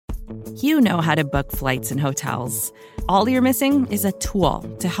You know how to book flights and hotels. All you're missing is a tool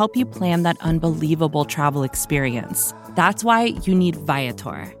to help you plan that unbelievable travel experience. That's why you need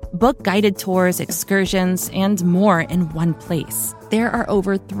Viator. Book guided tours, excursions, and more in one place. There are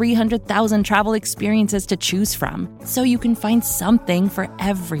over 300,000 travel experiences to choose from, so you can find something for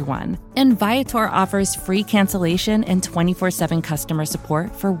everyone. And Viator offers free cancellation and 24/7 customer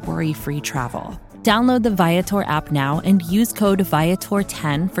support for worry-free travel. Download the Viator app now and use code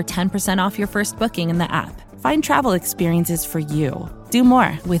Viator10 for 10% off your first booking in the app. Find travel experiences for you. Do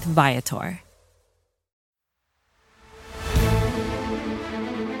more with Viator.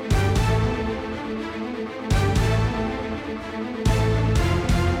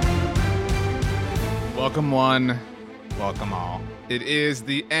 Welcome one, welcome all. It is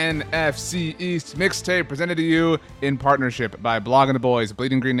the NFC East mixtape presented to you in partnership by Blogging the Boys,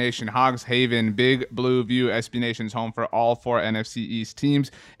 Bleeding Green Nation, Hogs Haven, Big Blue View, SB Nation's home for all 4 NFC East teams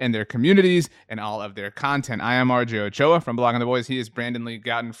and their communities and all of their content. I am RJ Ochoa from Blogging the Boys. He is Brandon Lee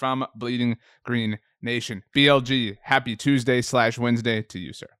Gouton from Bleeding Green Nation. BLG, happy Tuesday/Wednesday to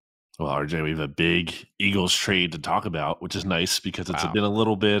you, sir. Well, RJ, we have a big Eagles trade to talk about, which is nice because it's been a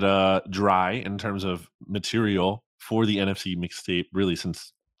little bit dry in terms of material for the NFC mixtape, really,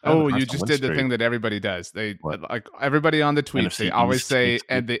 since. Oh, you just did the thing that everybody does. They like everybody on the tweets. NFC they always East say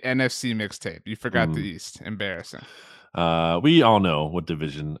at the NFC mixtape. You forgot the East. Embarrassing. We all know what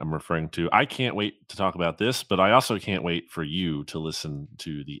division I'm referring to. I can't wait to talk about this, but I also can't wait for you to listen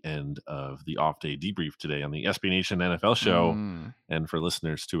to the end of the off day debrief today on the SB Nation NFL show, and for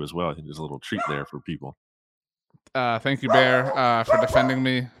listeners too as well. I think there's a little treat there for people. Thank you, Bear, for defending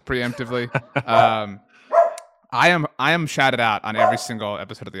me preemptively. I am shouted out on every single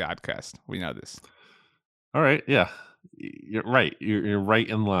episode of the Oddcast. We know this. All right, yeah, you're right. You're right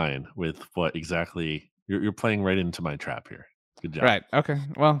in line with what exactly. You're playing right into my trap here. Good job. Right. Okay.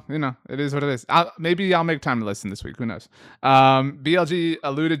 Well, it is what it is. Maybe I'll make time to listen this week. Who knows? BLG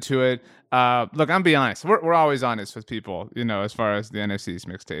alluded to it. Look, I'm being honest. We're always honest with people, as far as the NFC's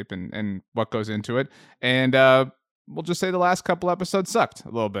mixtape and what goes into it. And we'll just say the last couple episodes sucked a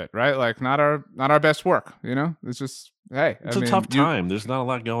little bit, right? Like not our best work. It's just it's a tough time. There's not a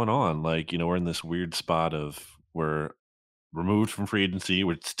lot going on. Like we're in this weird spot of we're removed from free agency,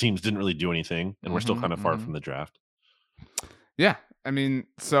 which teams didn't really do anything, and we're still kind of far from the draft. Yeah,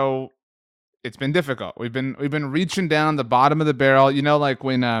 so it's been difficult. We've been reaching down the bottom of the barrel. Like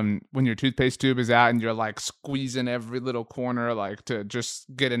when your toothpaste tube is out and you're like squeezing every little corner, like to just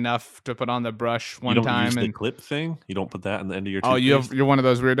get enough to put on the brush one time. You don't use the clip thing. You don't put that in the end of your toothpaste. Oh, you're one of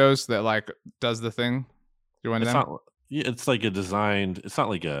those weirdos that like does the thing. You're one of them. Yeah, it's like it's not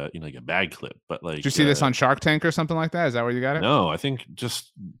like a like a bag clip, but like. Did you see this on Shark Tank or something like that? Is that where you got it? No, I think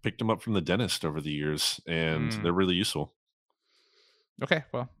just picked them up from the dentist over the years, and they're really useful. Okay,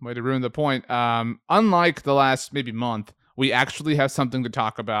 well, way to ruin the point. Unlike the last maybe month, we actually have something to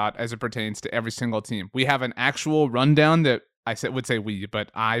talk about as it pertains to every single team. We have an actual rundown that would say we,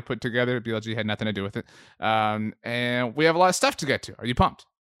 but I put together. BLG had nothing to do with it, and we have a lot of stuff to get to. Are you pumped?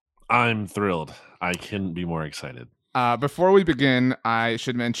 I'm thrilled. I couldn't be more excited. Before we begin, I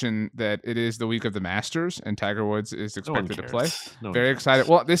should mention that it is the week of the Masters, and Tiger Woods is expected to play. Very excited.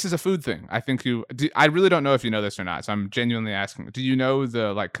 Well, this is a food thing. I think I really don't know if you know this or not, so I'm genuinely asking. Do you know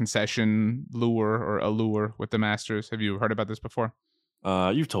the concession lure or allure with the Masters? Have you heard about this before?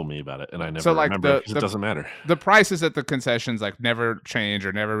 You've told me about it, and I never remember because it doesn't matter. The prices at the concessions never change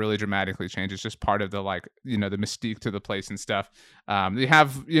or never really dramatically change. It's just part of the the mystique to the place and stuff. They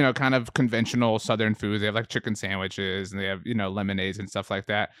have kind of conventional Southern foods. They have chicken sandwiches and they have lemonades and stuff like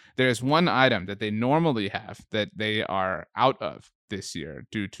that. There's one item that they normally have that they are out of this year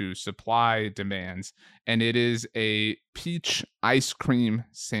due to supply demands, and it is a peach ice cream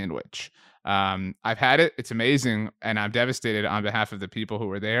sandwich. I've had it. It's amazing. And I'm devastated on behalf of the people who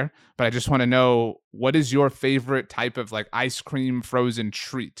were there. But I just want to know, what is your favorite type of ice cream frozen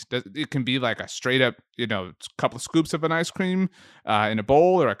treat? It can be a straight up, couple of scoops of an ice cream in a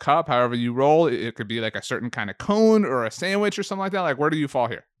bowl or a cup, however you roll. It could be a certain kind of cone or a sandwich or something like that. Where do you fall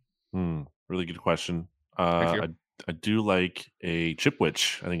here? Really good question. Thank you. I do like a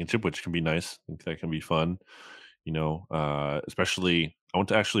chipwich. I think a chipwich can be nice. I think that can be fun. Especially I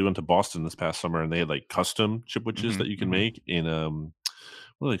went to Boston this past summer, and they had custom chipwiches that you can make in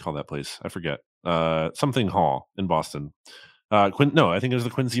what do they call that place? I forget. Something Hall in Boston. I think it was the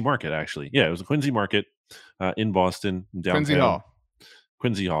Quincy Market actually. Yeah, it was the Quincy Market in Boston downtown.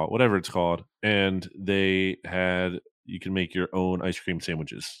 Quincy Hall, whatever it's called, and they had. You can make your own ice cream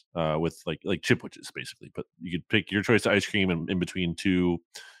sandwiches with like chipwiches basically, but you could pick your choice of ice cream in between two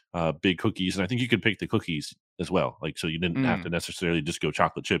big cookies, and I think you could pick the cookies as well. Like, so you didn't have to necessarily just go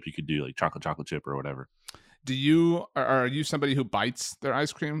chocolate chip. You could do like chocolate chip or whatever. Are you somebody who bites their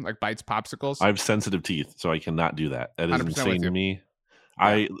ice cream, like bites popsicles? I have sensitive teeth, so I cannot do that. That is 100% with insane to you. me.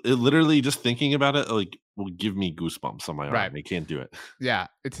 Yeah. It literally just thinking about it like will give me goosebumps on my arm. Right. I can't do it. Yeah.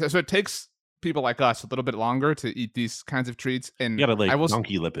 So it takes people like us a little bit longer to eat these kinds of treats, You and gotta like I will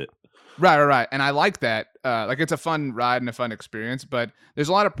donkey lip it. Right. And I like that. Like it's a fun ride and a fun experience, but there's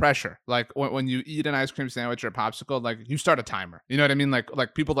a lot of pressure. Like when you eat an ice cream sandwich or a popsicle, like you start a timer. You know what I mean? Like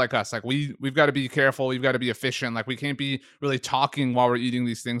people like us, like we've got to be careful. We've got to be efficient. Like we can't be really talking while we're eating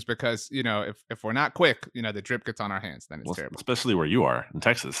these things because if we're not quick, the drip gets on our hands. Then it's terrible. Especially where you are in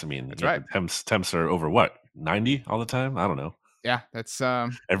Texas. I mean, That's right. Temps are over what 90 all the time. I don't know. Yeah, that's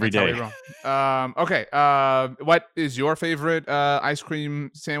every that's day. how we roll. Okay. What is your favorite ice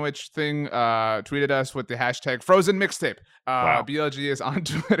cream sandwich thing? Tweeted us with the hashtag frozen mixtape. Wow. BLG is on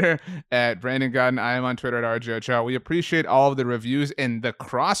Twitter at Brandon Gunn. I am on Twitter at RJOchow. We appreciate all of the reviews and the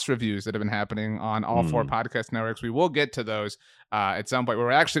cross reviews that have been happening on all four podcast networks. We will get to those at some point.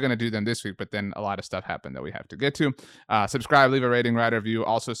 We're actually going to do them this week, but then a lot of stuff happened that we have to get to. Subscribe, leave a rating, write a review.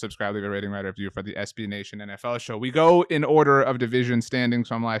 Also subscribe, leave a rating, write a review for the SB Nation NFL show. We go in order of division standings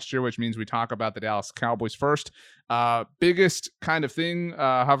from last year, which means we talk about the Dallas Cowboys first. Biggest kind of thing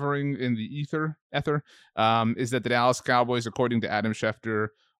hovering in the ether is that the Dallas Cowboys, according to Adam Schefter,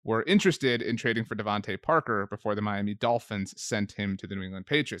 were interested in trading for Devontae Parker before the Miami Dolphins sent him to the New England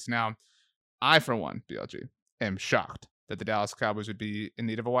Patriots. Now, I, for one, BLG, am shocked that the Dallas Cowboys would be in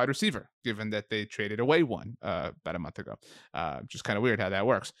need of a wide receiver, given that they traded away one about a month ago. Just kind of weird how that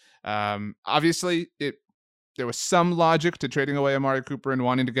works. Obviously, there was some logic to trading away Amari Cooper and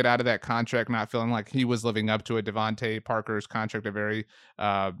wanting to get out of that contract, not feeling like he was living up to a Devontae Parker's contract, a very,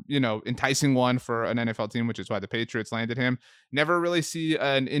 enticing one for an NFL team, which is why the Patriots landed him. Never really see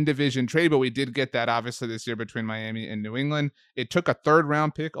an in-division trade, but we did get that obviously this year between Miami and New England. It took a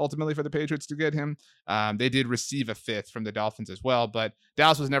third-round pick ultimately for the Patriots to get him. They did receive a fifth from the Dolphins as well, but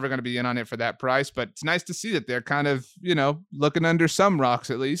Dallas was never going to be in on it for that price. But it's nice to see that they're kind of, looking under some rocks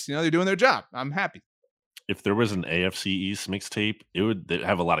at least. They're doing their job. I'm happy. If there was an AFC East mixtape, they'd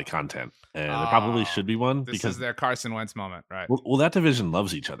have a lot of content, and there probably should be one because because is their Carson Wentz moment, right? Well, that division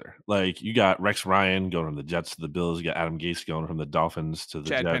loves each other. Like you got Rex Ryan going from the Jets to the Bills, you got Adam Gase going from the Dolphins to the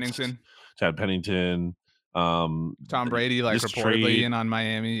Jets. Chad Pennington, Tom Brady, reportedly in on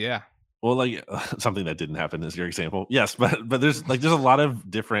Miami, yeah. Well, something that didn't happen is your example. Yes, but there's a lot of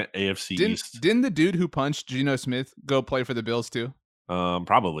different AFC East. Didn't the dude who punched Geno Smith go play for the Bills too?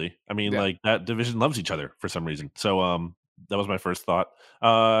 Probably. I mean, that division loves each other for some reason. So, that was my first thought.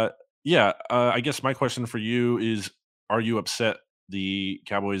 I guess my question for you is: are you upset the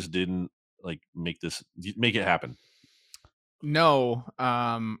Cowboys didn't make it happen? No,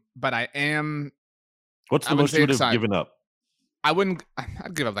 but I am. What's the most you would have given up? I'd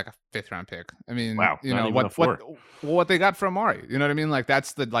give up a fifth-round pick. I mean, wow, what they got from Amari. You know what I mean?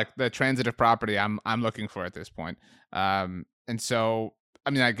 That's the transitive property I'm looking for at this point. And so,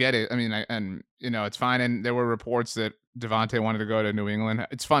 I mean, I get it. I mean, it's fine. And there were reports that Devontae wanted to go to New England.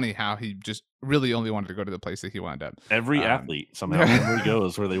 It's funny how he just really only wanted to go to the place that he wound up. Every athlete somehow never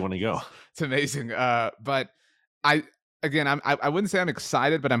goes where they want to go. It's amazing. But I wouldn't say I'm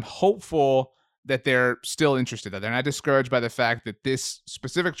excited, but I'm hopeful that they're still interested, that they're not discouraged by the fact that this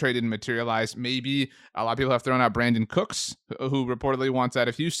specific trade didn't materialize. Maybe a lot of people have thrown out Brandon Cooks, who reportedly wants out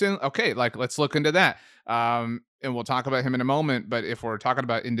of Houston. Okay, let's look into that. And we'll talk about him in a moment. But if we're talking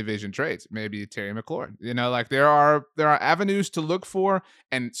about in-division trades, maybe Terry McLaurin. There are avenues to look for.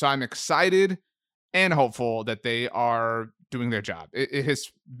 And so I'm excited and hopeful that they are doing their job. It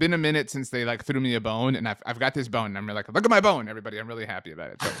has been a minute since they threw me a bone, and I've got this bone. And I'm really look at my bone, everybody. I'm really happy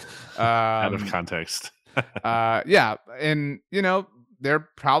about it. So, out of context. Yeah. And, they're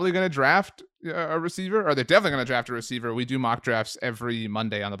probably going to draft a receiver, or they're definitely going to draft a receiver. We do mock drafts every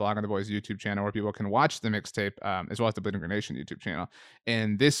Monday on the Blog on the Boys YouTube channel where people can watch the mixtape, as well as the Bleeding Green Nation YouTube channel.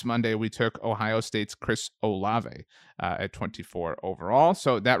 And this Monday, we took Ohio State's Chris Olave at 24 overall.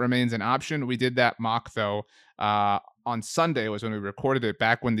 So that remains an option. We did that mock, though, on Sunday was when we recorded it,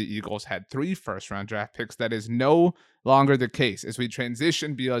 back when the Eagles had 3 first-round draft picks. That is no longer the case. As we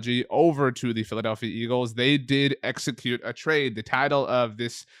transition BLG over to the Philadelphia Eagles, they did execute a trade. The title of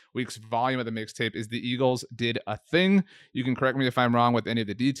this week's volume of the mixtape is The Eagles Did a Thing. You can correct me if I'm wrong with any of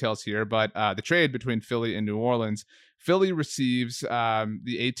the details here, but the trade between Philly and New Orleans, Philly receives the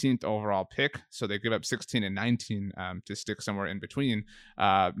 18th overall pick, so they give up 16 and 19 to stick somewhere in between.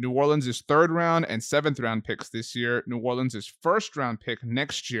 New Orleans is 3rd round and 7th round picks this year. New Orleans is 1st round pick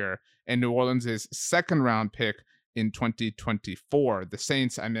next year, and New Orleans is 2nd round pick in 2024. The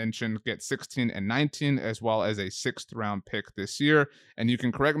Saints, I mentioned, get 16 and 19, as well as a 6th round pick this year. And you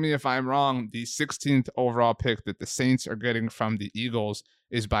can correct me if I'm wrong. The 16th overall pick that the Saints are getting from the Eagles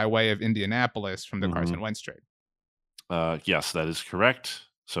is by way of Indianapolis from the Carson Wentz trade. Yes, that is correct.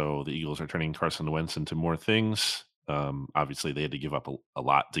 So the Eagles are turning Carson Wentz into more things. Obviously, they had to give up a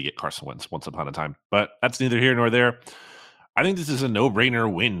lot to get Carson Wentz once upon a time, but that's neither here nor there. I think this is a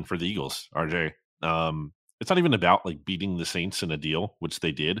no-brainer win for the Eagles, RJ. It's not even about like beating the Saints in a deal, which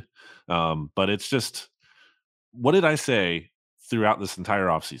they did, but it's just, what did I say throughout this entire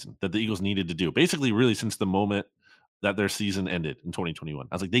offseason that the Eagles needed to do? Basically, really since the moment that their season ended in 2021.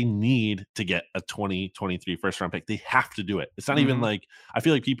 I was like, they need to get a 2023 first round pick. They have to do it. It's not even like, I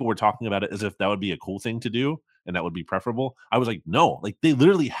feel like people were talking about it as if that would be a cool thing to do and that would be preferable. I was like, no, like they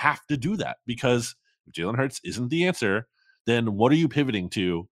literally have to do that, because if Jalen Hurts isn't the answer, then what are you pivoting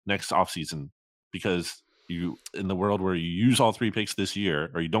to next offseason? Because you, in the world where you use all 3 picks this year,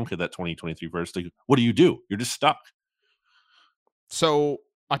 or you don't get that 2023 first, like, what do? You're just stuck. So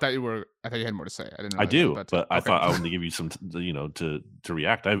I thought you had more to say. I didn't. I do, that, but I thought I wanted to give you some, to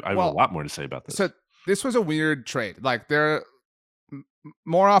react. I have a lot more to say about this. So this was a weird trade. Like,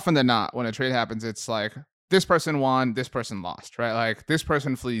 more often than not, when a trade happens, it's like this person won, this person lost, right? Like this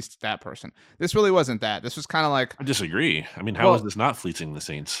person fleeced that person. This really wasn't that. This was kind of like, I disagree. I mean, how is this not fleecing the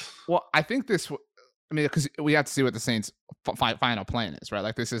Saints? Well, I think because we have to see what the Saints' final plan is, right?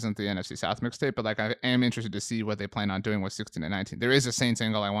 Like, this isn't the NFC South mixtape, but like, I am interested to see what they plan on doing with 16 and 19. There is a Saints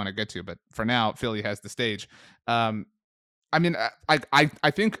angle I want to get to, but for now, Philly has the stage. I mean,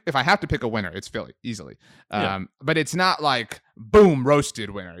 I think if I have to pick a winner, it's Philly easily. But it's not like boom roasted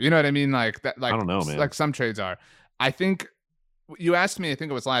winner. You know what I mean? Like that. Like, I don't know, man. Like some trades are. I think you asked me, I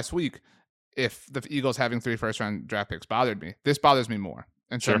think it was last week, if the Eagles having 3 first-round draft picks bothered me. This bothers me more,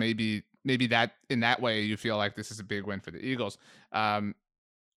 and so maybe that in that way you feel like this is a big win for the Eagles.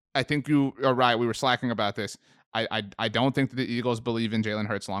 I think you are right. We were slacking about this. I don't think that the Eagles believe in Jalen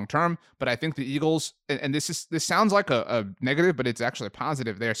Hurts long term, but I think the Eagles, and this sounds like a negative, but it's actually a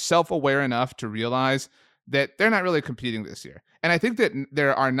positive. They're self-aware enough to realize that they're not really competing this year. And I think that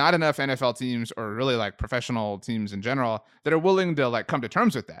there are not enough NFL teams, or really like professional teams in general, that are willing to like come to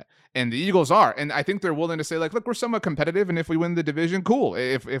terms with that. And the Eagles are. And I think they're willing to say, like, look, we're somewhat competitive, and if we win the division, cool.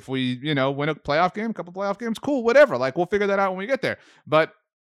 If we, win a playoff game, a couple playoff games, cool, whatever. Like, we'll figure that out when we get there. But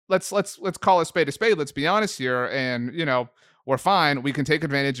let's call a spade a spade. Let's be honest here. And, we're fine. We can take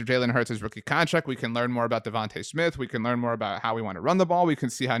advantage of Jalen Hurts' rookie contract. We can learn more about Devontae Smith. We can learn more about how we want to run the ball. We can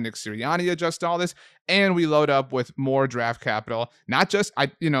see how Nick Sirianni adjusts to all this. And we load up with more draft capital. Not just,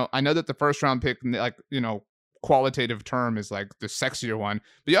 I know that the first round pick, qualitative term is like the sexier one,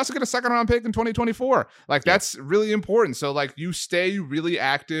 but you also get a 2nd round pick in 2024. Like, that's really important. So like, you stay really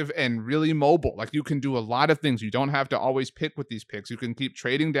active and really mobile. Like, you can do a lot of things. You don't have to always pick with these picks. You can keep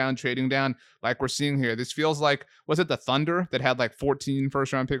trading down like we're seeing here. This feels like, was it the Thunder that had like 14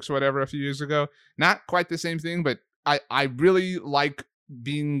 first round picks or whatever a few years ago? Not quite the same thing, but I really like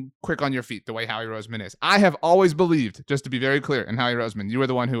being quick on your feet the way Howie Roseman is. I have always believed, just to be very clear, in Howie Roseman, you were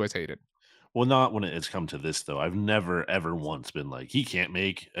the one who has hated. Well, not when it's come to this, though. I've never, ever once been like, he can't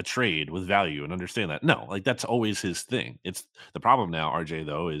make a trade with value and understand that. No, like, that's always his thing. It's the problem now, RJ,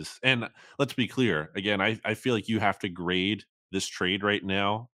 though, is, and let's be clear, again, I feel like you have to grade this trade right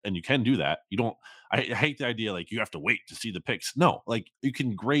now, and you can do that. You don't, I hate the idea, like, you have to wait to see the picks. No, like, you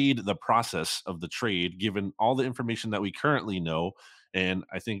can grade the process of the trade given all the information that we currently know. And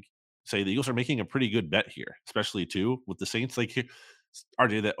I think, say, the Eagles are making a pretty good bet here, especially, too, with the Saints. Like,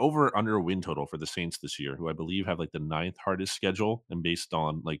 RJ, that over under win total for the Saints this year, who I believe have like the 9th hardest schedule, and based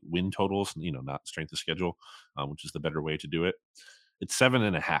on like win totals, not strength of schedule, which is the better way to do it. It's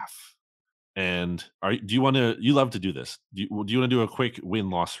 7.5. And do you want to? You love to do this. Do you want to do a quick win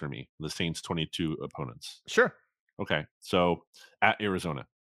loss for me? The Saints 22 opponents. Sure. Okay, so at Arizona,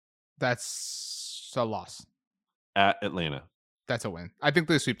 that's a loss. At Atlanta, that's a win. I think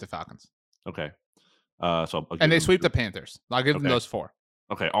they sweep the Falcons. Okay. And they sweep the Panthers. I'll give them those 4.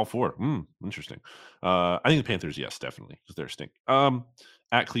 Okay, all 4. Interesting. I think the Panthers, yes, definitely, because they're stink.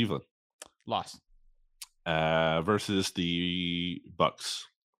 At Cleveland, loss. Versus the Bucks.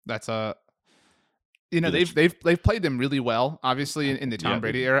 That's a. They've played them really well, obviously in the Tom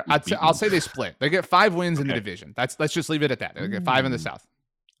Brady era. I'll say they split. They get 5 wins in the division. Let's just leave it at that. They get 5 in the South.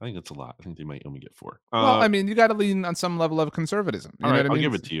 I think that's a lot. I think they might only get 4. Well, I mean, you got to lean on some level of conservatism. All right, I'll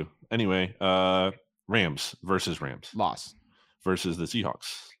give it to you. Anyway, Rams versus Rams. Loss. Versus the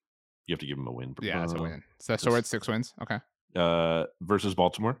Seahawks. You have to give them a win. Yeah, it's a win. So we're at 6 wins. Okay. Versus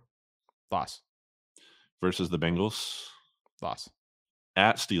Baltimore. Loss. Versus the Bengals. Loss.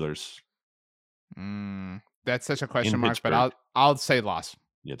 At Steelers. That's such a question In mark, but Pittsburgh. I'll say loss.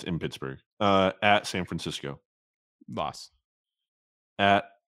 Yeah, it's in Pittsburgh. At San Francisco. Loss. At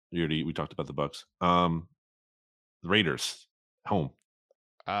we talked about the Bucks. The Raiders. Home.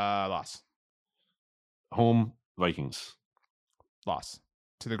 Loss. Home Vikings. Loss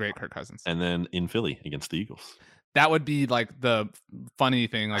to the great Kirk Cousins. And then in Philly against the Eagles. That would be like the funny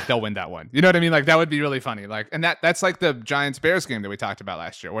thing. Like they'll win that one. You know what I mean? Like that would be really funny. Like, and that's like the Giants Bears game that we talked about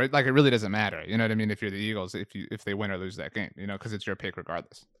last year, where like it really doesn't matter. You know what I mean? If you're the Eagles, if they win or lose that game, you know, because it's your pick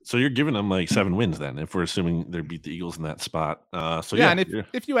regardless. So you're giving them like 7 wins then, if we're assuming they beat the Eagles in that spot. So yeah, and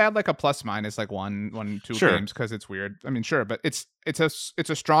if you add like a plus minus like one, two Sure. games because it's weird. I mean, sure, but it's a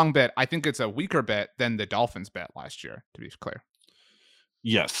strong bet. I think it's a weaker bet than the Dolphins bet last year, to be clear.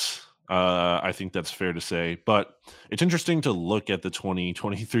 Yes. I think that's fair to say, but it's interesting to look at the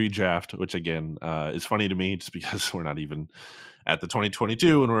 2023 draft, which again is funny to me just because we're not even at the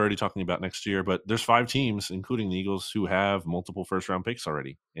 2022 and we're already talking about next year. But there's 5 teams, including the Eagles, who have multiple first round picks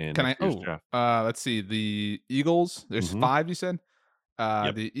already. Draft. Let's see. The Eagles, there's 5, you said?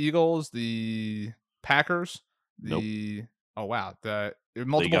 Yep. The Eagles, the Packers, oh wow, the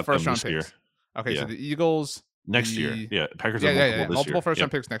multiple first round picks. Year. Okay, so the Eagles. Next year. Yeah. Packers have multiple first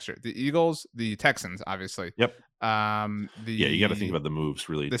round picks next year. The Eagles, the Texans, obviously. Yep. You got to think about the moves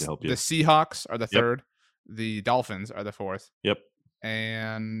really to help you. The Seahawks are the 3rd. The Dolphins are the 4th. Yep.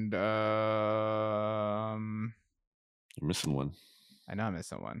 And you're missing one. I know I'm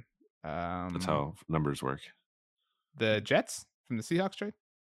missing one. That's how numbers work. The Jets from the Seahawks trade?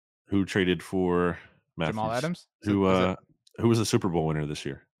 Who traded for Matthews? Jamal Adams? Who was the Super Bowl winner this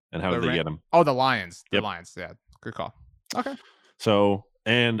year? And how did they get him? Oh, the Lions. The Lions. Yeah. Good call. Okay. So,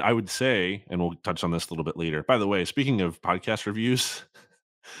 and I would say, and we'll touch on this a little bit later. By the way, speaking of podcast reviews,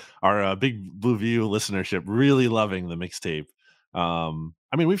 our Big Blue View listenership really loving the mixtape. I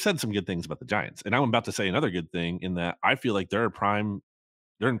mean, we've said some good things about the Giants, and I'm about to say another good thing in that I feel like they're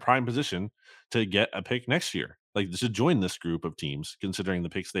in prime position to get a pick next year. Like to join this group of teams, considering the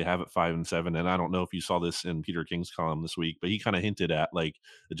picks they have at 5 and 7. And I don't know if you saw this in Peter King's column this week, but he kind of hinted at like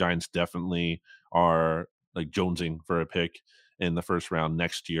the Giants definitely are like jonesing for a pick in the first round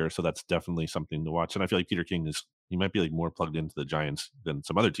next year. So that's definitely something to watch. And I feel like Peter King he might be like more plugged into the Giants than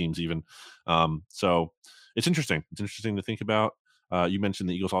some other teams even. So it's interesting. It's interesting to think about. You mentioned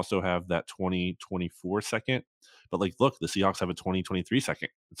the Eagles also have that 2024 second, but like, look, the Seahawks have a 2023 second.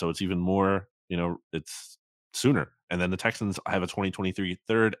 So it's even more, it's sooner. And then the Texans have a 2023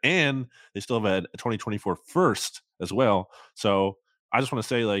 third, and they still have a 2024 first as well. So I just want to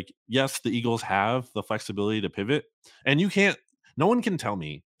say, like, yes, the Eagles have the flexibility to pivot, and no one can tell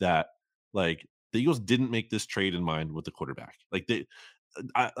me that like the Eagles didn't make this trade in mind with the quarterback. Like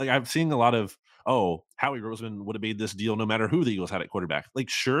I'm seeing a lot of, Howie Roseman would have made this deal no matter who the Eagles had at quarterback. Like,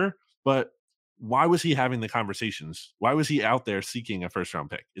 sure, but why was he having the conversations? Why was he out there seeking a first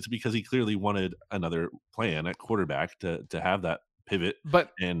round pick? It's because he clearly wanted another plan at quarterback to have that pivot. But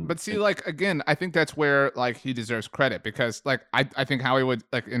see, like, again, I think that's where like he deserves credit, because like I think Howie would,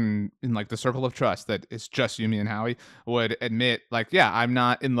 like, in like the circle of trust that it's just you, me, and Howie, would admit, like, yeah, I'm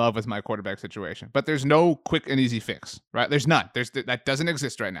not in love with my quarterback situation, but there's no quick and easy fix, right? There's none. That doesn't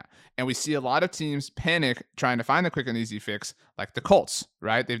exist right now, and we see a lot of teams panic trying to find the quick and easy fix, like the Colts,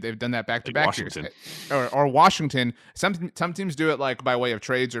 right? They've done that back to back years, or Washington. Some teams do it like by way of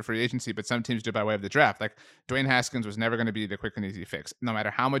trades or free agency, but some teams do it by way of the draft. Like Dwayne Haskins was never going to be the quick and easy fix. No matter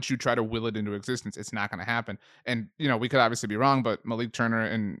how much you try to will it into existence, it's not going to happen. And we could obviously be wrong, but Malik Turner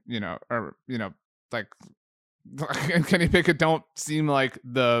and like and Kenny Pickett don't seem like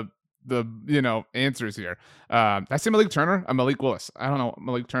the answers here. I say Malik Turner, Malik Willis. I don't know.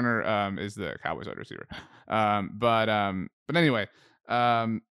 Malik Turner is the Cowboys wide receiver. But anyway,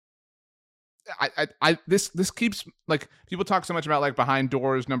 this keeps, like, people talk so much about like behind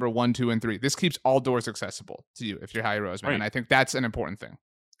doors number 1, 2, and 3. This keeps all doors accessible to you if you're Howie Roseman, right. And I think that's an important thing.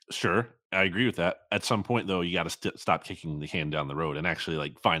 Sure, I agree with that. At some point, though, you got to stop kicking the can down the road and actually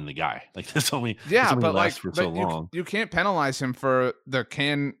like find the guy. Like this only but lasts for so long. You can't penalize him for the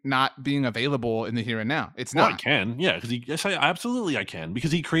can not being available in the here and now. It's not. I can, yeah, because absolutely I can,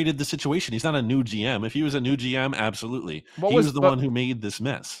 because he created the situation. He's not a new GM. If he was a new GM, absolutely, he was the one who made this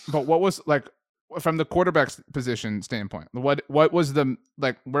mess. But what was, like, from the quarterback's position standpoint, what was the,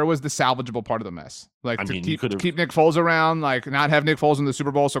 like, where was the salvageable part of the mess? Like, I mean, keep Nick Foles around, like not have Nick Foles in the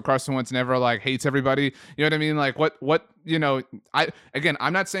Super Bowl so Carson Wentz never like hates everybody. You know what I mean? Like what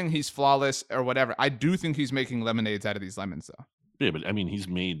I'm not saying he's flawless or whatever. I do think he's making lemonades out of these lemons though. Yeah, but I mean, he's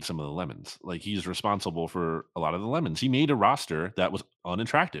made some of the lemons. Like, he's responsible for a lot of the lemons. He made a roster that was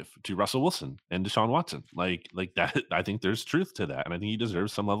unattractive to Russell Wilson and Deshaun Watson. Like that. I think there's truth to that, and I think he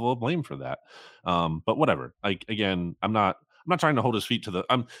deserves some level of blame for that. But whatever. Like, again, I'm not trying to hold his feet to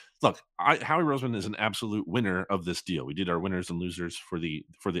the. Look, Howie Roseman is an absolute winner of this deal. We did our winners and losers for the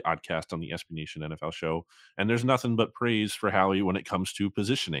oddcast on the SB Nation NFL show, and there's nothing but praise for Howie when it comes to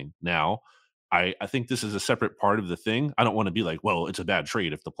positioning. Now, I think this is a separate part of the thing. I don't want to be like, well, it's a bad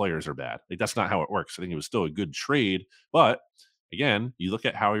trade if the players are bad. Like, that's not how it works. I think it was still a good trade. But again, you look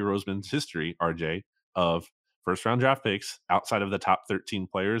at Howie Roseman's history, RJ, of first round draft picks outside of the top 13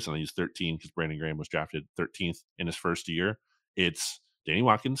 players, and I use 13 because Brandon Graham was drafted 13th in his first year. It's Danny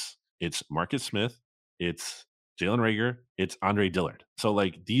Watkins, it's Marcus Smith, it's Jalen Reagor, it's Andre Dillard. So,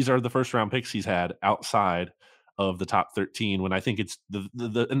 like, these are the first round picks he's had outside of the top 13, when I think it's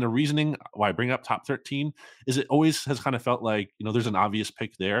the reasoning why I bring up top 13 is it always has kind of felt like, there's an obvious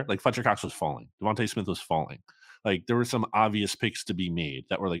pick there. Like, Fletcher Cox was falling. Devontae Smith was falling. Like, there were some obvious picks to be made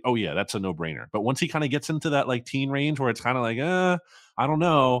that were like, oh yeah, that's a no-brainer. But once he kind of gets into that like teen range where it's kind of like, I don't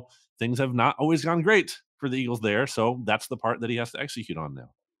know, things have not always gone great for the Eagles there. So that's the part that he has to execute on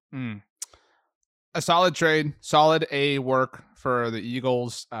now. A solid trade, solid A work for the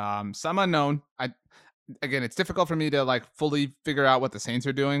Eagles. Some unknown. Again, it's difficult for me to like fully figure out what the Saints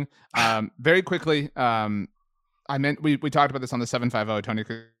are doing. Very quickly, we talked about this on the 750 Tony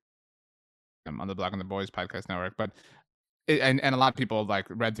on the Block on the Boys podcast network, but and a lot of people like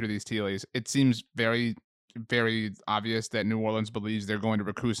read through these tea leaves. It seems very, very obvious that New Orleans believes they're going to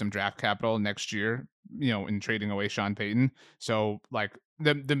recoup some draft capital next year, in trading away Sean Payton. So like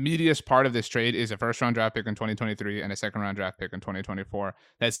the meatiest part of this trade is a first round draft pick in 2023 and a second round draft pick in 2024.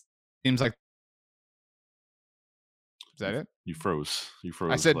 That seems like. Is that it? You froze.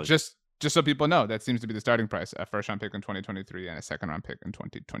 I said just so people know, that seems to be the starting price: a first round pick in 2023 and a second round pick in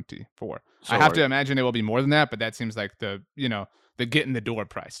 2024. So I have to imagine it will be more than that, but that seems like the get in the door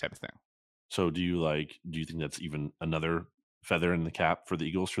price type of thing. So do you think that's even another feather in the cap for the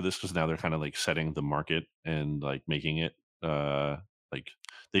Eagles for this? Because now they're kind of like setting the market and like making it like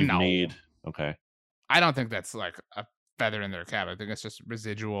they've made. Okay. I don't think that's like a feather in their cap. I think it's just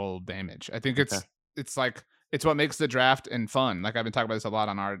residual damage. I think it's like. It's what makes the draft and fun. Like, I've been talking about this a lot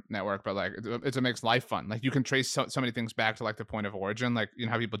on our network, but like it's what makes life fun. Like, you can trace so many things back to like the point of origin. Like,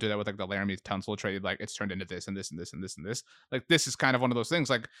 how people do that with like the Laramie Tunsil trade. Like, it's turned into this and this and this and this and this. Like, this is kind of one of those things.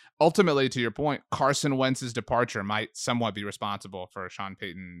 Like, ultimately, to your point, Carson Wentz's departure might somewhat be responsible for Sean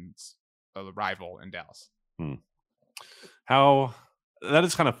Payton's rival in Dallas. How that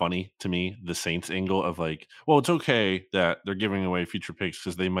is kind of funny to me, the Saints angle of like, well, it's okay that they're giving away future picks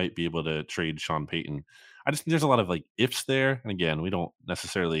because they might be able to trade Sean Payton. I just think there's a lot of like ifs there. And again, we don't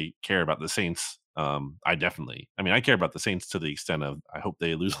necessarily care about the Saints. I care about the Saints to the extent of I hope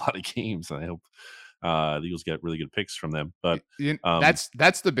they lose a lot of games, and I hope the Eagles get really good picks from them. But that's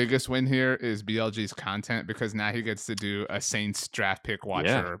the biggest win here is BLG's content, because now he gets to do a Saints draft pick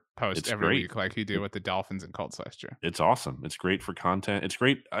watcher post every week like he did with the Dolphins and Colts last year. It's awesome. It's great for content. It's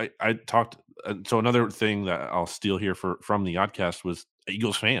great. I talked. So another thing that I'll steal here from the Oddcast was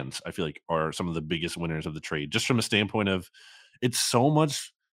Eagles fans, I feel like, are some of the biggest winners of the trade, just from a standpoint of it's so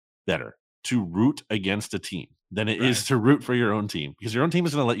much better to root against a team than it is to root for your own team, because your own team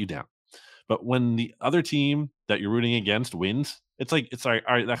is going to let you down. But when the other team that you're rooting against wins, it's like all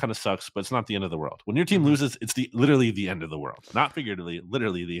right, that kind of sucks, but it's not the end of the world. When your team loses, it's literally the end of the world. Not figuratively,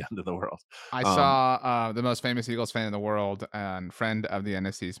 literally the end of the world. I saw the most famous Eagles fan in the world and friend of the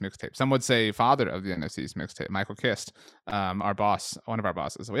NFC's mixtape. Some would say father of the NFC's mixtape, Michael Kist, our boss, one of our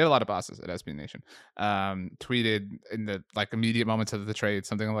bosses. We have a lot of bosses at SB Nation. Tweeted in the like immediate moments of the trade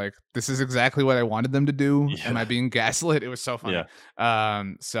something like, "This is exactly what I wanted them to do. Yeah. Am I being gaslit?" It was so funny.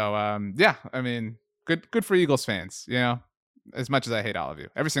 Yeah. I mean, good for Eagles fans. As much as I hate all of you,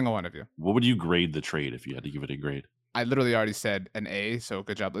 every single one of you. What would you grade the trade if you had to give it a grade? I literally already said an A, so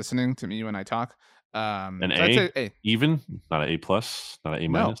good job listening to me when I talk. An A? Even? Not an A plus? Not an A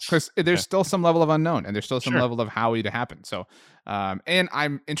minus? No, because there's still some level of unknown, and there's still some level of Howie to happen. So, and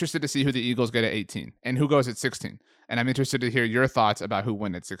I'm interested to see who the Eagles get at 18 and who goes at 16. And I'm interested to hear your thoughts about who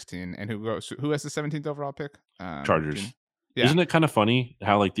win at 16 and who has the 17th overall pick? Chargers. Yeah. Isn't it kind of funny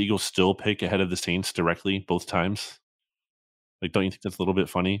how like the Eagles still pick ahead of the Saints directly both times? Like, don't you think that's a little bit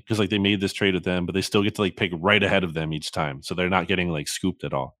funny? Because like they made this trade with them, but they still get to like pick right ahead of them each time, so they're not getting like scooped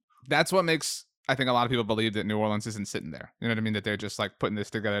at all. That's what makes I think a lot of people believe that New Orleans isn't sitting there. You know what I mean? That they're just like putting this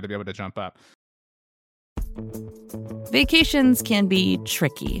together to be able to jump up. Vacations can be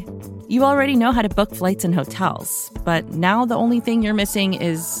tricky. You already know how to book flights and hotels, but now the only thing you're missing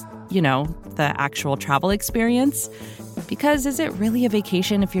is, the actual travel experience. Because is it really a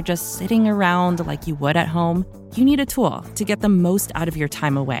vacation if you're just sitting around like you would at home? You need a tool to get the most out of your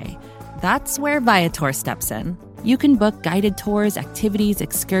time away. That's where Viator steps in. You can book guided tours, activities,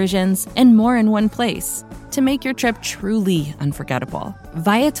 excursions, and more in one place to make your trip truly unforgettable.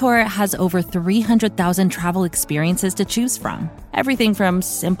 Viator has over 300,000 travel experiences to choose from. Everything from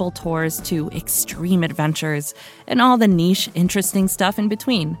simple tours to extreme adventures and all the niche, interesting stuff in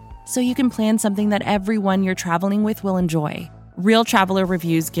between. So you can plan something that everyone you're traveling with will enjoy. Real traveler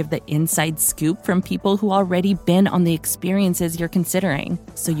reviews give the inside scoop from people who already been on the experiences you're considering,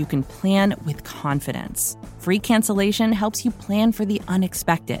 so you can plan with confidence. Free cancellation helps you plan for the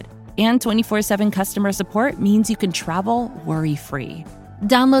unexpected. And 24/7 customer support means you can travel worry-free.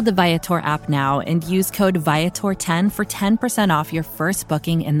 Download the Viator app now and use code Viator10 for 10% off your first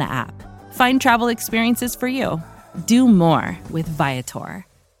booking in the app. Find travel experiences for you. Do more with Viator.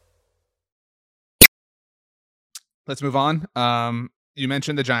 Let's move on. You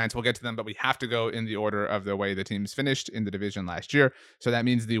mentioned the Giants. We'll get to them, but we have to go in the order of the way the teams finished in the division last year. So that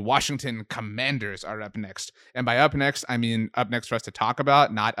means the Washington Commanders are up next. And by up next, I mean up next for us to talk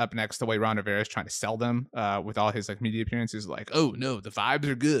about, not up next the way Ron Rivera is trying to sell them with all his like media appearances. Like, oh no, the vibes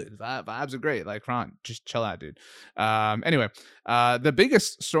are good. Vibes are great. Like, Ron, just chill out, dude. Anyway, the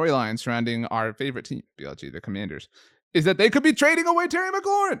biggest storyline surrounding our favorite team, BLG, the Commanders, is that they could be trading away Terry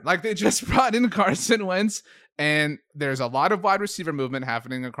McLaurin. Like, they just brought in Carson Wentz, and there's a lot of wide receiver movement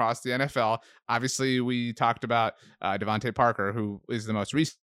happening across the NFL. Obviously, we talked about Devontae Parker, who is the most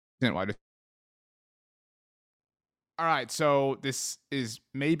recent wide receiver. All right, so this is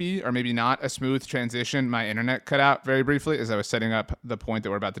maybe or maybe not a smooth transition. My internet cut out very briefly as I was setting up the point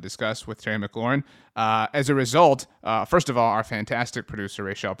that we're about to discuss with Terry McLaurin. As a result, first of all, our fantastic producer,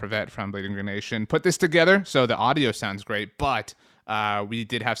 Rachel Prevet from Bleeding Green Nation, put this together, so the audio sounds great, but we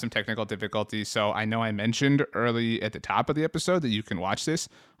did have some technical difficulties. So I know I mentioned early at the top of the episode that you can watch this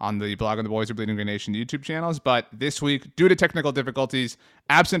on the Blog on the Boys of Bleeding Green Nation YouTube channels. But this week, due to technical difficulties,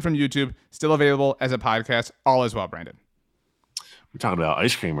 absent from YouTube, still available as a podcast. All is well, Brandon. We're talking about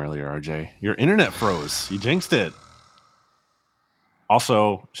ice cream earlier, RJ. Your internet froze. You jinxed it.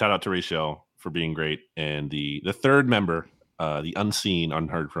 Also, shout out to Rachel for being great. And the third member, the unseen,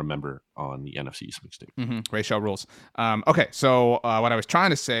 unheard from member on the NFC East mixtape. Rachel rules. Okay, so what I was trying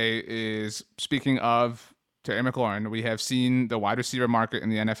to say is, speaking of Terry McLaurin, we have seen the wide receiver market in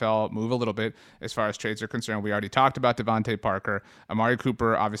the NFL move a little bit as far as trades are concerned. We already talked about Devontae Parker. Amari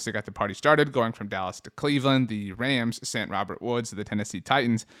Cooper obviously got the party started, going from Dallas to Cleveland. The Rams sent Robert Woods to the Tennessee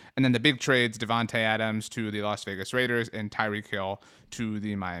Titans. And then the big trades, Devontae Adams to the Las Vegas Raiders and Tyreek Hill to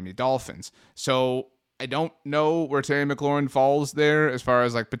the Miami Dolphins. So I don't know where Terry McLaurin falls there as far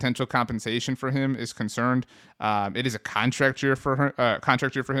as like potential compensation for him is concerned. It is a contract year for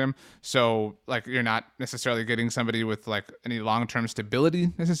him. So like, you're not necessarily getting somebody with like any long-term stability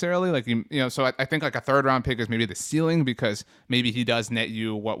necessarily. Like, so I think like a third round pick is maybe the ceiling, because maybe he does net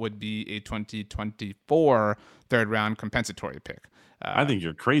you what would be a 2024 third round compensatory pick. I think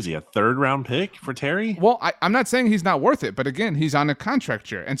you're crazy. A third round pick for Terry? Well, I'm not saying he's not worth it, but again, he's on a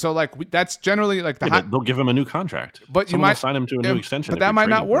contract year, and so like that's generally like they'll give him a new contract. But someone you might will sign him to a new extension. But that might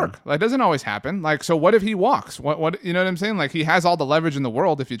not work. That doesn't always happen. Like, so what if he walks? What you know what I'm saying? Like, he has all the leverage in the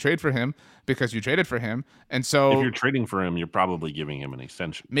world if you trade for him because you traded for him, and so if you're trading for him, you're probably giving him an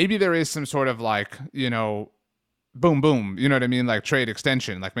extension. Maybe there is some sort of like boom, boom, you know what I mean? Like trade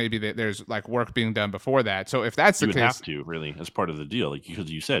extension, like maybe there's like work being done before that. So if that's the case, you would have to really as part of the deal, like, because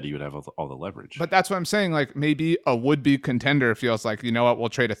you said you would have all the leverage. But that's what I'm saying. Like, maybe a would-be contender feels like, you know what, we'll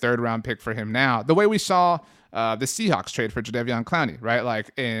trade a third round pick for him now. The way we saw the Seahawks trade for Jadeveon Clowney, right?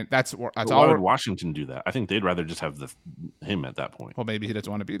 Like, and that's all. Why would Washington do that? I think they'd rather just have him at that point. Well, maybe he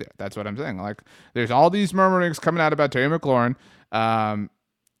doesn't want to be there. That's what I'm saying. Like, there's all these murmurings coming out about Terry McLaurin.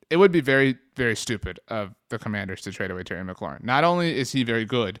 It would be very, very stupid of the Commanders to trade away Terry McLaurin. Not only is he very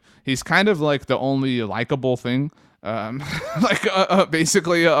good, he's kind of like the only likable thing,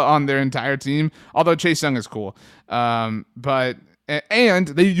 basically on their entire team. Although Chase Young is cool, but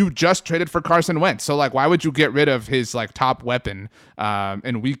you just traded for Carson Wentz, so like, why would you get rid of his like top weapon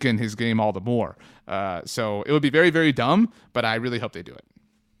and weaken his game all the more? So it would be very, very dumb. But I really hope they do it.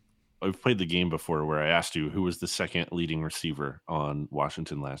 I've played the game before where I asked you who was the second leading receiver on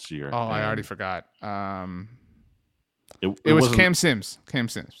Washington last year. Oh, I already forgot. It was Cam Sims. Cam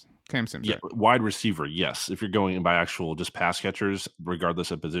Sims. Yeah, right. Wide receiver, yes. If you're going by actual just pass catchers,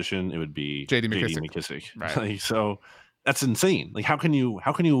 regardless of position, it would be J.D. McKissick. Right. Like, so that's insane. Like, how can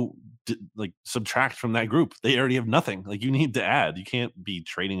you like subtract from that group? They already have nothing. Like, you need to add. You can't be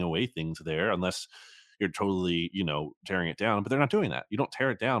trading away things there unless you're totally, tearing it down. But they're not doing that. You don't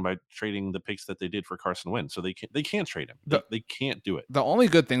tear it down by trading the picks that they did for Carson Wentz. So they can't trade him. They can't do it. The only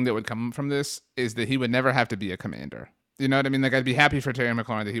good thing that would come from this is that he would never have to be a Commander. You know what I mean? Like, I'd be happy for Terry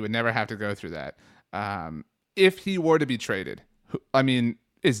McLaurin that he would never have to go through that. If he were to be traded,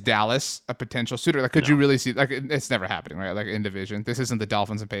 is Dallas a potential suitor? Like, could you really see, like, it's never happening, right? Like, in division, this isn't the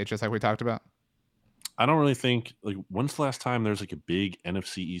Dolphins and Patriots like we talked about. I don't really think, like, when's the last time there's like a big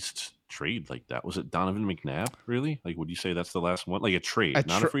NFC East trade like that? Was it Donovan McNabb? Really? Like, would you say that's the last one? Like a trade,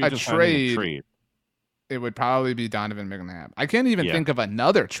 not a free agent signing, a trade. It would probably be Donovan McNabb. I can't even think of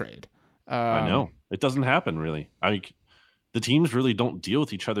another trade. I know it doesn't happen really. The teams really don't deal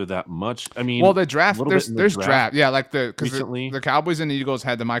with each other that much. I mean, well, the draft, there's draft. Yeah, like because the Cowboys and Eagles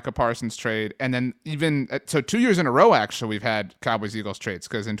had the Micah Parsons trade. And then so 2 years in a row, actually, we've had Cowboys-Eagles trades.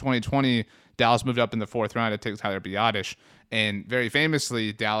 Because in 2020, Dallas moved up in the 4th round to take Tyler Biadasz. And very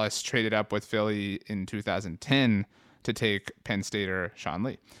famously, Dallas traded up with Philly in 2010 to take Penn Stater Sean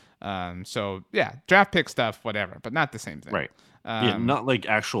Lee. So, yeah, draft pick stuff, whatever, but not the same thing. Right. Not like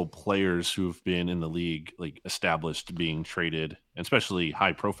actual players who've been in the league, like established, being traded, especially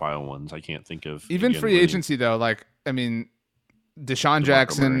high profile ones. I can't think of even free agency though. Like, I mean, Deshaun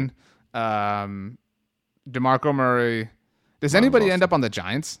Jackson, DeMarco Murray. Does anybody end up on the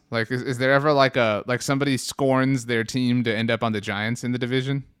Giants? Like, is there ever like somebody scorns their team to end up on the Giants in the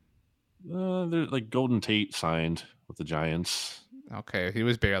division? There's like Golden Tate signed with the Giants. Okay, he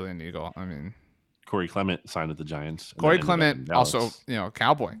was barely an Eagle. I mean, Corey Clement signed with the Giants. Corey Clement also,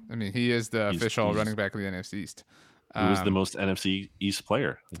 Cowboy. I mean, he is the official running back of the NFC East. Who was the most NFC East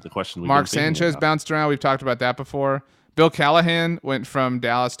player? The question. Mark Sanchez bounced around. We've talked about that before. Bill Callahan went from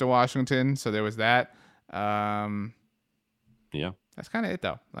Dallas to Washington, so there was that. Yeah, that's kind of it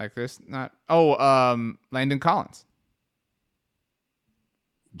though. Like, there's not. Oh, Landon Collins.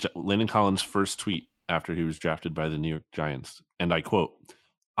 Landon Collins' first tweet after he was drafted by the New York Giants, and I quote,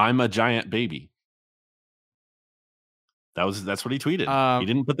 "I'm a giant baby." That's what he tweeted. He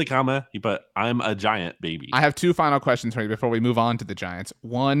didn't put the comma. He put, "I'm a giant baby." I have 2 final questions for you before we move on to the Giants.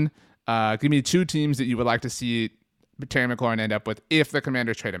 One, give me 2 teams that you would like to see Terry McLaurin end up with if the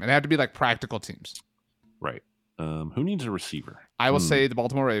Commanders trade him. And they have to be like practical teams. Right. Who needs a receiver? I will say the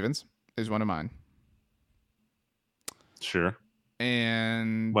Baltimore Ravens is one of mine. Sure.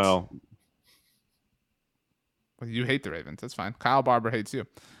 And well, you hate the Ravens. That's fine. Kyle Barber hates you.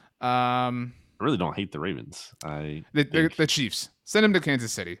 I really don't hate the Ravens. The Chiefs. Send him to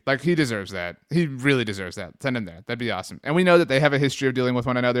Kansas City. Like, he deserves that. He really deserves that. Send him there. That'd be awesome. And we know that they have a history of dealing with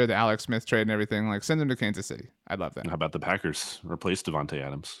one another, the Alex Smith trade and everything. Like, send him to Kansas City. I'd love that. How about the Packers replace Devontae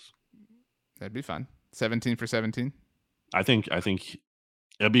Adams? That'd be fun. 17 for 17. I think that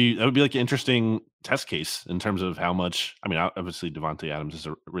would be like an interesting test case in terms of how much. I mean, obviously Devontae Adams is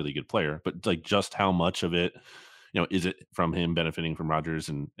a really good player, but like just how much of it, is it from him benefiting from Rodgers,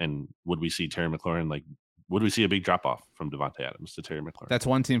 and would we see Terry McLaurin, like, would we see a big drop off from Devontae Adams to Terry McLaurin? That's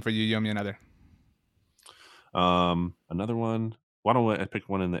one team for you. Yell me another. Another one. Why don't I pick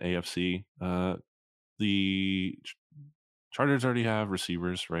one in the AFC? The Chargers already have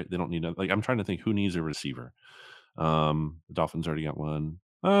receivers, right? They don't need I'm trying to think who needs a receiver. The Dolphins already got one.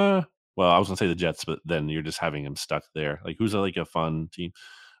 Well, I was gonna say the Jets, but then you're just having him stuck there. Like, who's a fun team?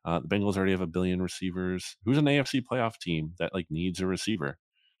 The Bengals already have 1 billion receivers. Who's an AFC playoff team that needs a receiver?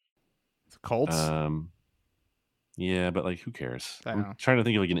 The Colts. Yeah, but who cares? I'm trying to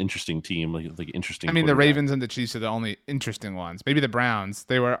think of an interesting team, interesting. I mean, the Ravens and the Chiefs are the only interesting ones. Maybe the Browns.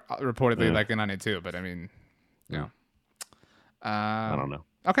 They were reportedly in on it too, but I mean, I don't know.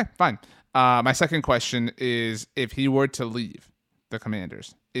 Okay, fine. My second question is, if he were to leave the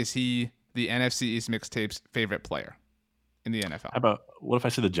Commanders, is he the NFC East mixtape's favorite player in the NFL? How about, what if I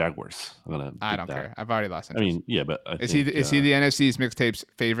say the Jaguars? I don't care. I've already lost interest. I mean, yeah, but is he the NFC East mixtape's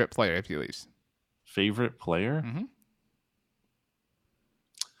favorite player if he leaves? Favorite player? Mm-hmm.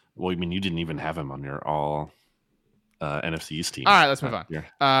 Well, I mean, you didn't even have him on your all NFC East team. All right, let's move on.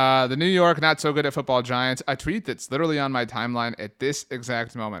 The New York not so good at football Giants. A tweet that's literally on my timeline at this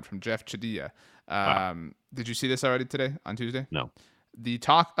exact moment from Jeff Chadiha. Did you see this already today on Tuesday? No. The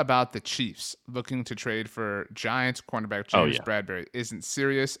talk about the Chiefs looking to trade for Giants cornerback James Bradbury isn't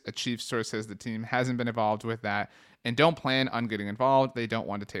serious. A Chiefs source says the team hasn't been involved with that and don't plan on getting involved. They don't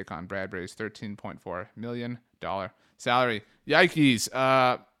want to take on Bradbury's $13.4 million salary.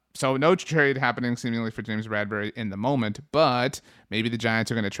 Yikes. So no trade happening seemingly for James Bradbury in the moment, but maybe the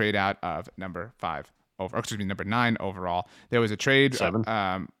Giants are going to trade out of number 9 overall. There was a trade. 7.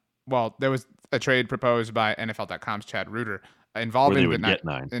 There was a trade proposed by NFL.com's Chad Reuter involving the get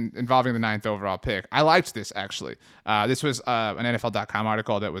 9. involving the 9th overall pick. I liked this actually. This was an NFL.com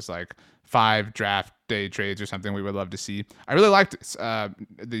article that was like 5 draft day trades or something we would love to see. I really liked this.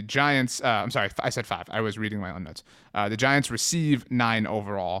 The Giants. I'm sorry, I said 5. I was reading my own notes. The Giants receive 9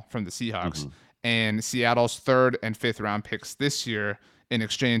 overall from the Seahawks, and Seattle's 3rd and 5th round picks this year in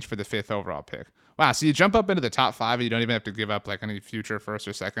exchange for the 5th overall pick. Wow, so you jump up into the top 5 and you don't even have to give up like any future first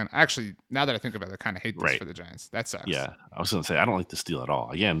or second. Actually, now that I think about it, I kind of hate this for the Giants. That sucks. Yeah, I was going to say, I don't like this deal at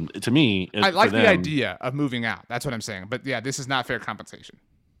all. Again, to me, I like the idea of moving out. That's what I'm saying. But yeah, this is not fair compensation.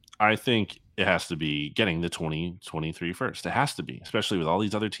 I think it has to be getting the 2023 first. It has to be, especially with all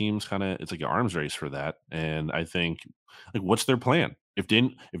these other teams it's like an arms race for that. And I think, like, what's their plan? If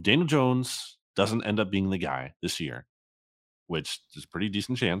Daniel Jones doesn't end up being the guy this year, which is a pretty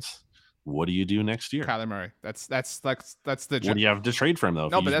decent chance, what do you do next year? Kyler Murray. That's the. What do you have to trade for him though?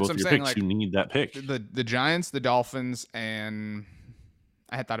 No, but that's what I'm saying. Like, you need that pick. The Giants, the Dolphins, and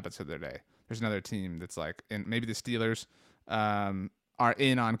I had thought about this the other day. There's another team that's like, and maybe the Steelers are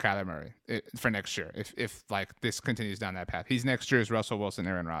in on Kyler Murray for next year. If like this continues down that path, he's next year's Russell Wilson,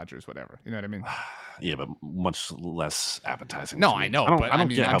 Aaron Rodgers, whatever. You know what I mean? Yeah, but much less appetizing. No, I know, but I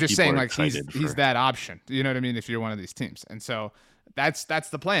mean, I'm just saying like he's that option. You know what I mean? If you're one of these teams, and so. That's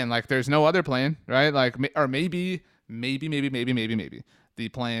the plan. Like, there's no other plan, right? Like, or maybe the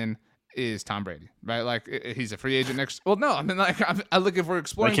plan is Tom Brady, right? Like, he's a free agent next. Well, no, I mean, like, I look, if we're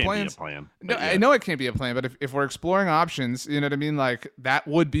exploring plans, be a plan, no, yeah. I know it can't be a plan, but if we're exploring options, you know what I mean? Like, that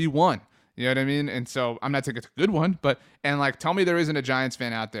would be one. You know what I mean? And so I'm not saying it's a good one, and like, tell me there isn't a Giants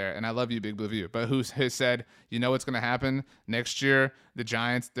fan out there, and I love you, Big Blue View, but who has said, you know what's going to happen next year? The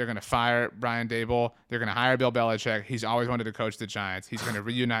Giants, they're going to fire Brian Daboll. They're going to hire Bill Belichick. He's always wanted to coach the Giants. He's going to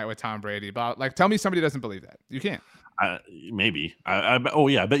reunite with Tom Brady. But like, tell me somebody doesn't believe that. You can't. Maybe. I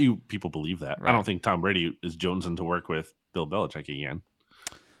bet you people believe that. Right. I don't think Tom Brady is jonesing to work with Bill Belichick again.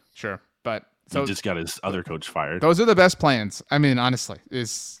 Sure, but so he just got his other coach fired. Those are the best plans. I mean, honestly,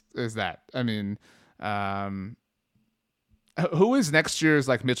 is that? I mean, who is next year's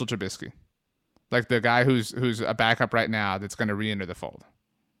like Mitchell Trubisky, like the guy who's a backup right now that's going to re-enter the fold?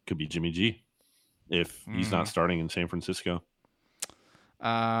 Could be Jimmy G, if he's not starting in San Francisco.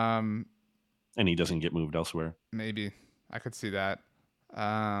 And he doesn't get moved elsewhere. Maybe I could see that.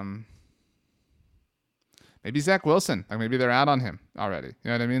 Maybe Zach Wilson. Like, maybe they're out on him already. You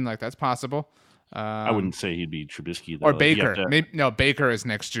know what I mean? Like, that's possible. I wouldn't say he'd be Trubisky though. Or Baker. Baker is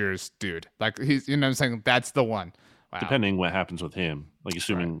next year's dude. Like, he's, you know what I'm saying? That's the one. Wow. Depending what happens with him. Like,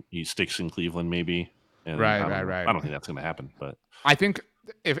 assuming he sticks in Cleveland maybe. And right. I don't think that's going to happen. But I think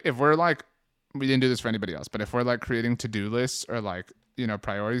if we're like, we didn't do this for anybody else, but if we're like creating to-do lists or like, you know,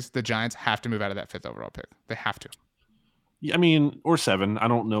 priorities, the Giants have to move out of that 5th overall pick. They have to. Yeah, I mean, or 7. I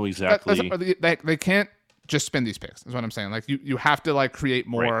don't know exactly. They can't just spend these picks, is what I'm saying. Like, you have to like create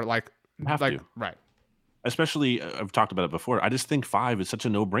more right. Right. Especially, I've talked about it before. I just think 5 is such a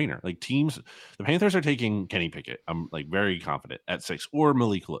no-brainer. Like, teams, the Panthers are taking Kenny Pickett. I'm like very confident at 6, or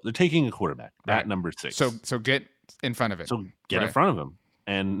Malik Willis. They're taking a quarterback at number 6. So get in front of it. So get in front of him,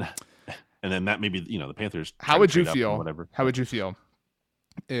 and then that maybe, you know, the Panthers. How would you feel? How would you feel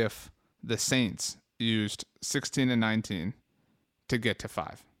if the Saints used 16 and 19 to get to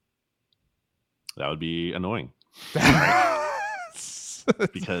 5? That would be annoying.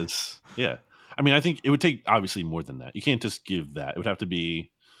 Because, yeah. I mean, I think it would take obviously more than that. You can't just give that. It would have to be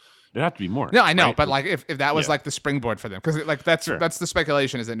more. No, I know, right? But like if that was like the springboard for them, because like that's the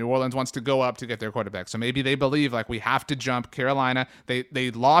speculation, is that New Orleans wants to go up to get their quarterback. So maybe they believe like we have to jump Carolina.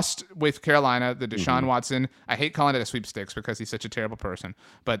 They lost with Carolina, the Deshaun Watson. I hate calling it a sweepstakes because he's such a terrible person,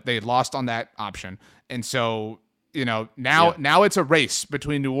 but they lost on that option. And so, you know, now it's a race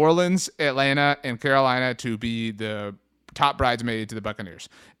between New Orleans, Atlanta, and Carolina to be the top bridesmaid to the Buccaneers.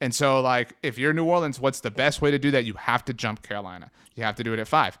 And so, like, if you're New Orleans, what's the best way to do that? You have to jump Carolina. You have to do it at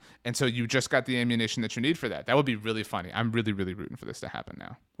 5. And so you just got the ammunition that you need for that. That would be really funny. I'm really, really rooting for this to happen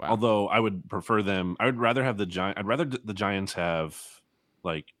now. Wow. Although I would prefer them. I would rather have the Giants have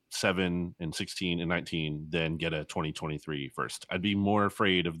like 7 and 16 and 19 than get a 2023 first. I'd be more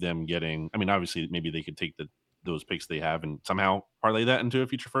afraid of them getting. I mean, obviously, maybe they could take those picks they have and somehow parlay that into a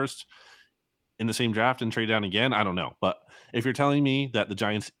future first in the same draft and trade down again. I don't know. But if you're telling me that the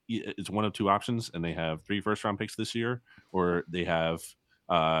Giants, it's one of 2 options and they have 3 first-round picks this year, or they have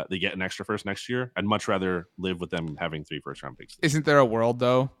they get an extra first next year, I'd much rather live with them having 3 first-round picks. Isn't there a world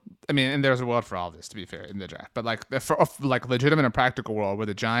though? I mean, and there's a world for all this, to be fair, in the draft. But like for like legitimate and practical world where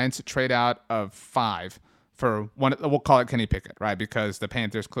the Giants trade out of 5 for one. We'll call it Kenny Pickett, right? Because the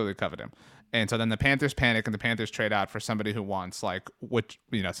Panthers clearly covet him. And so then the Panthers panic and the Panthers trade out for somebody who wants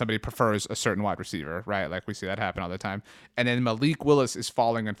somebody prefers a certain wide receiver, right? Like we see that happen all the time. And then Malik Willis is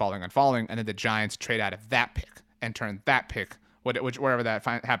falling and falling and falling. And then the Giants trade out of that pick and turn that pick, wherever that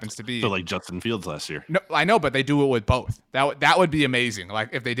happens to be. So like Justin Fields last year. No, I know, but they do it with both. That would be amazing. Like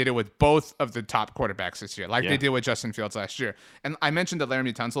if they did it with both of the top quarterbacks this year, like they did with Justin Fields last year. And I mentioned the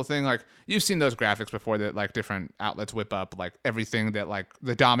Laramie Tunsil thing. Like you've seen those graphics before that like different outlets whip up like everything that like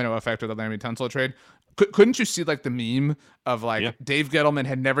the domino effect of the Laramie Tunsil trade. Couldn't you see like the meme of like Dave Gettleman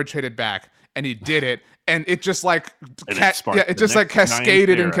had never traded back and he did it and it just like it just like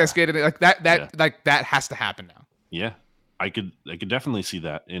cascaded and cascaded like that like that has to happen now. Yeah. I could definitely see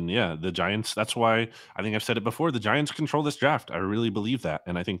that. And the Giants, that's why I think I've said it before, the Giants control this draft. I really believe that.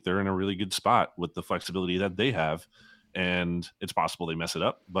 And I think they're in a really good spot with the flexibility that they have. And it's possible they mess it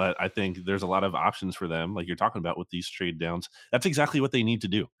up, but I think there's a lot of options for them. Like you're talking about with these trade downs, that's exactly what they need to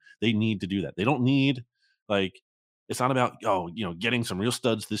do. They need to do that. They don't need it's not about, getting some real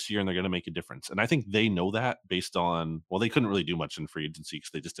studs this year and they're going to make a difference. And I think they know that based on, they couldn't really do much in free agency because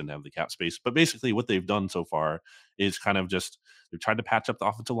they just didn't have the cap space. But basically what they've done so far is kind of just, they've tried to patch up the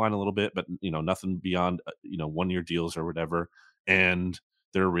offensive line a little bit, but, nothing beyond, 1-year deals or whatever. And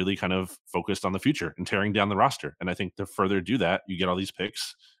they're really kind of focused on the future and tearing down the roster. And I think to further do that, you get all these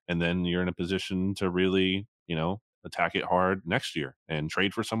picks and then you're in a position to really, attack it hard next year and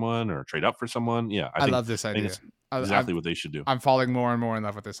trade for someone or trade up for someone. Yeah. I love this idea. Exactly what they should do. I'm falling more and more in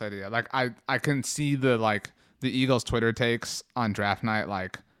love with this idea. Like I can see the Eagles Twitter takes on draft night.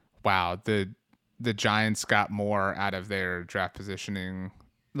 Like, wow, the Giants got more out of their draft positioning,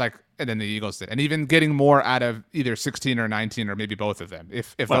 and then the Eagles did, and even getting more out of either 16 or 19 or maybe both of them.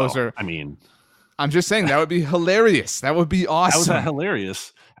 If those are, I'm just saying that would be hilarious. That would be awesome. How is that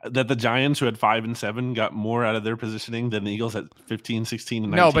hilarious? That the Giants, who had 5 and 7, got more out of their positioning than the Eagles at 15, 16,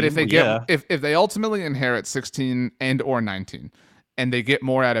 and 19. No, but if they if they ultimately inherit 16 and or 19, and they get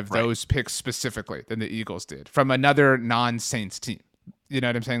more out of those picks specifically than the Eagles did from another non-Saints team, you know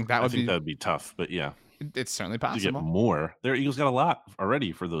what I'm saying? That would be tough, but yeah, it's certainly possible to get more. Their Eagles got a lot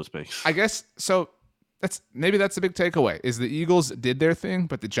already for those picks, I guess. So that's the big takeaway: is the Eagles did their thing,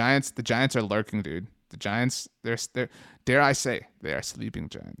 but the Giants are lurking, dude. The Giants, they're dare I say, they are sleeping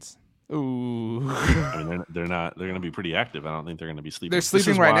giants. Ooh. I mean, they're not. They're going to be pretty active. I don't think they're going to be sleeping. They're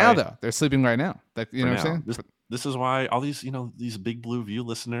sleeping right now, though. They're sleeping right now. Like, you know what I'm saying? This is why all these, these Big Blue View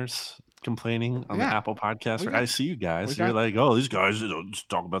listeners complaining on the Apple podcast. I see you guys. You're like, oh, these guys just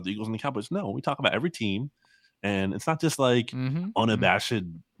talk about the Eagles and the Cowboys. No, we talk about every team. And it's not just like unabashed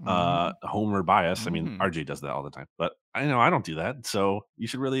homer bias. I mean, RJ does that all the time, but I don't do that. So you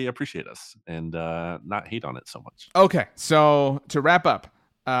should really appreciate us and not hate on it so much. Okay, so to wrap up,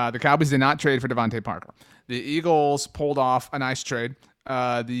 the Cowboys did not trade for Devontae Parker. The Eagles pulled off a nice trade.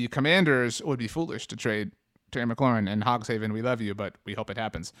 The Commanders would be foolish to trade Terry McLaurin and Hogshaven. We love you, but we hope it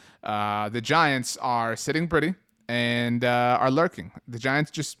happens. The Giants are sitting pretty and are lurking. The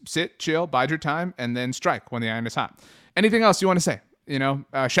Giants just sit, chill, bide your time, and then strike when the iron is hot. Anything else you want to say?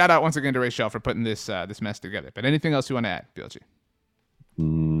 Shout out once again to Rachel for putting this mess together. But anything else you want to add, BLG?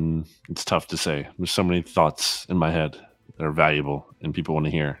 It's tough to say. There's so many thoughts in my head that are valuable and people want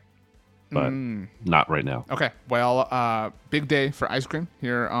to hear, but not right now. Okay. Well, big day for ice cream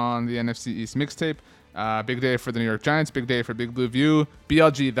here on the NFC East mixtape. Big day for the New York Giants. Big day for Big Blue View.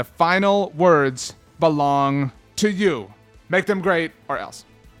 BLG, the final words belong to you. Make them great or else.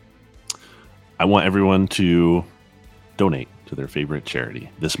 I want everyone to donate to their favorite charity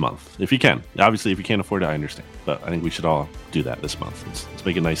this month, if you can. Obviously, if you can't afford it, I understand. But I think we should all do that this month. Let's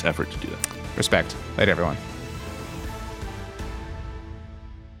make a nice effort to do that. Respect. Later, everyone.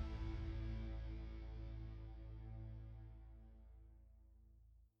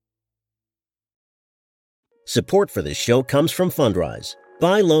 Support for this show comes from Fundrise.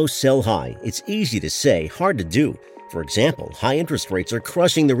 Buy low, sell high. It's easy to say, hard to do. For example, high interest rates are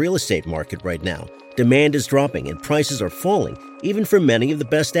crushing the real estate market right now. Demand is dropping and prices are falling, even for many of the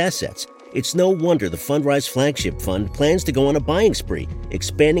best assets. It's no wonder the Fundrise Flagship Fund plans to go on a buying spree,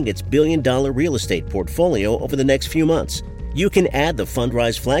 expanding its billion-dollar real estate portfolio over the next few months. You can add the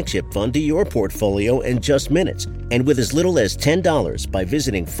Fundrise Flagship Fund to your portfolio in just minutes, and with as little as $10 by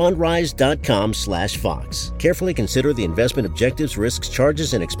visiting fundrise.com/Fox. Carefully consider the investment objectives, risks,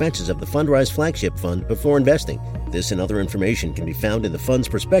 charges, and expenses of the Fundrise Flagship Fund before investing. This and other information can be found in the fund's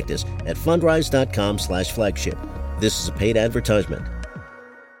prospectus at fundrise.com/flagship. This is a paid advertisement.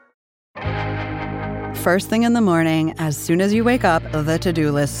 First thing in the morning, as soon as you wake up, the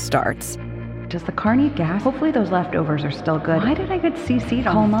to-do list starts. Does the car need gas? Hopefully those leftovers are still good. Why did I get CC'd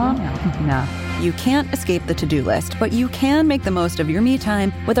on Mom? No. You can't escape the to-do list, but you can make the most of your me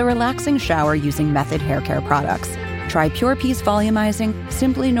time with a relaxing shower using Method hair care products. Try Pure Peace Volumizing,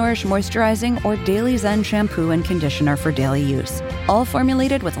 Simply Nourish Moisturizing, or Daily Zen Shampoo and Conditioner for daily use. All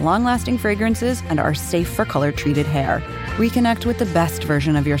formulated with long-lasting fragrances and are safe for color-treated hair. Reconnect with the best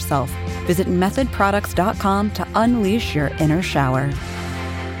version of yourself. Visit methodproducts.com to unleash your inner shower.